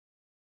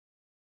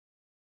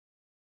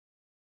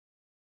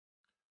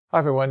Hi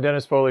everyone,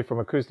 Dennis Foley from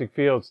Acoustic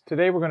Fields.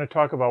 Today we're going to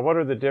talk about what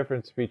are the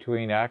difference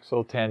between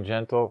axial,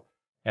 tangential,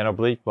 and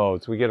oblique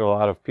modes. We get a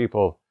lot of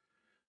people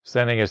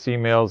sending us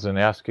emails and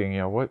asking,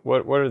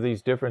 what are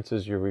these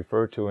differences you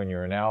refer to in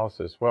your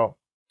analysis? Well,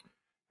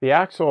 the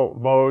axial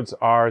modes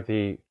are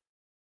the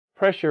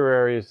pressure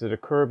areas that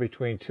occur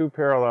between two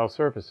parallel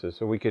surfaces.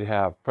 So we could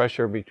have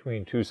pressure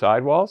between two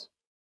sidewalls.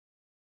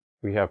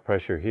 We have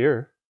pressure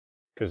here,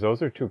 because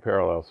those are two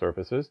parallel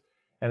surfaces.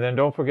 And then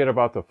don't forget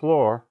about the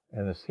floor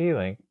and the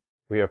ceiling.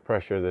 We have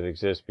pressure that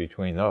exists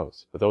between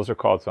those, but those are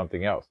called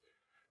something else.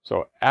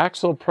 So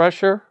axial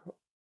pressure,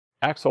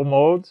 axial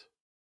modes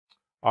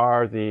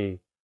are the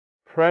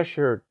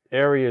pressure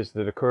areas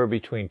that occur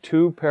between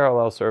two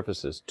parallel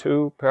surfaces.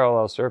 Two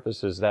parallel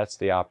surfaces, that's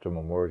the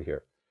optimum word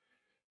here.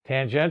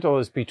 Tangential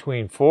is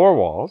between four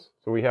walls,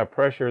 so we have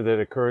pressure that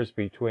occurs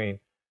between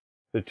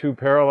the two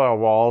parallel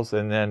walls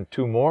and then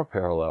two more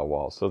parallel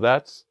walls. So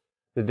that's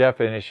the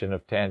definition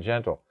of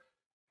tangential.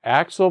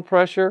 Axial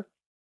pressure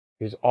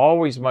is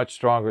always much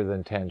stronger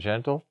than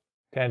tangential.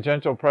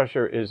 Tangential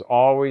pressure is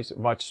always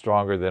much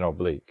stronger than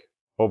oblique.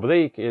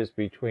 Oblique is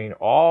between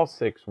all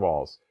six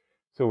walls.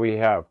 So we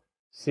have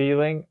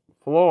ceiling,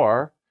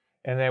 floor,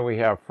 and then we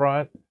have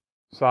front,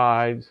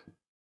 sides,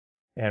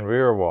 and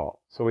rear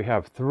wall. So we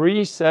have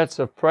three sets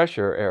of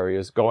pressure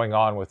areas going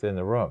on within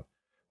the room.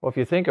 Well, if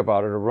you think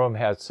about it, a room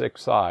has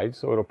six sides,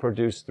 so it'll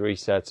produce three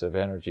sets of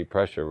energy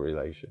pressure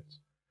relations.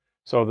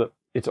 So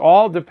it's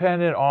all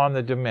dependent on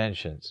the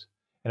dimensions.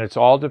 And it's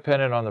all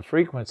dependent on the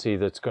frequency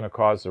that's going to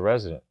cause the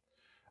resonance.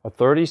 A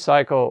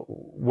 30-cycle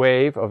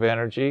wave of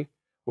energy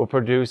will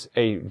produce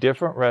a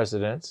different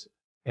resonance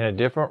in a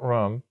different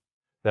room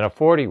than a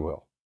 40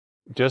 will,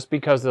 just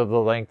because of the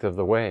length of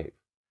the wave.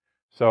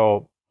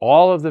 So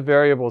all of the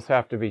variables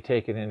have to be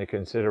taken into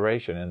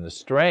consideration, and the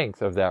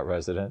strength of that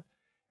resonance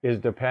is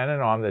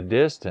dependent on the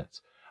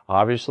distance.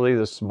 Obviously,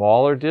 the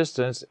smaller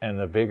distance and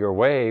the bigger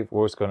wave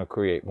was going to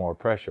create more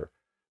pressure.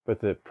 But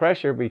the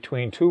pressure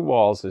between two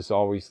walls is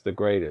always the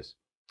greatest.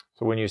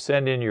 So when you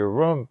send in your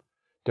room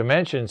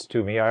dimensions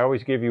to me, I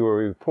always give you a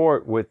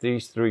report with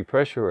these three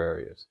pressure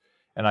areas.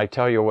 And I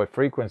tell you what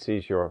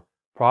frequencies your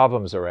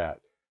problems are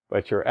at.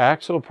 But your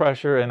axial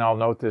pressure, and I'll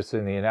note this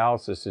in the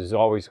analysis, is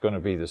always going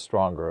to be the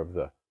stronger of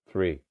the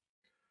three.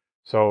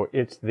 So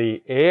it's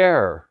the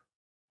air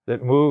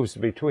that moves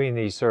between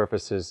these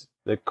surfaces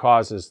that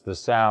causes the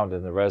sound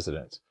and the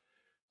resonance.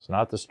 It's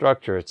not the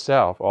structure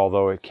itself,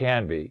 although it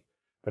can be.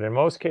 But in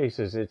most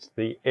cases, it's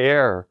the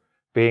air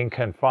being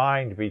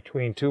confined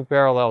between two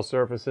parallel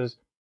surfaces,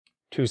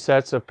 two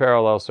sets of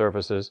parallel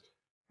surfaces,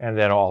 and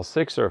then all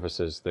six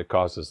surfaces that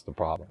causes the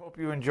problem. Hope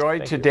you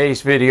enjoyed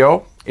today's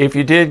video. If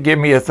you did, give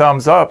me a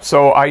thumbs up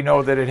so I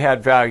know that it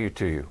had value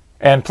to you.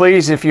 And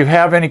please, if you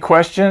have any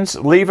questions,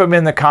 leave them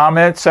in the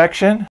comment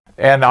section,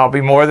 and I'll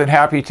be more than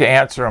happy to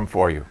answer them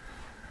for you.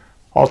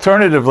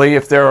 Alternatively,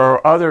 if there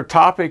are other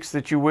topics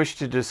that you wish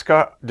to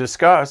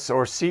discuss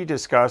or see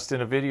discussed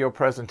in a video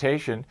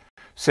presentation,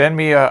 send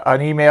me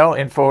an email,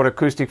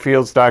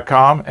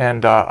 info@acousticfields.com,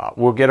 and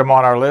we'll get them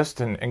on our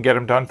list and get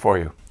them done for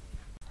you.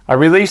 I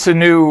release a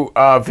new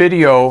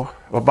video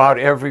about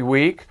every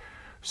week,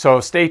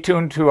 so stay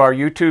tuned to our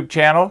YouTube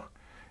channel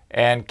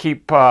and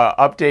keep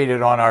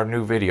updated on our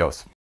new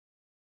videos.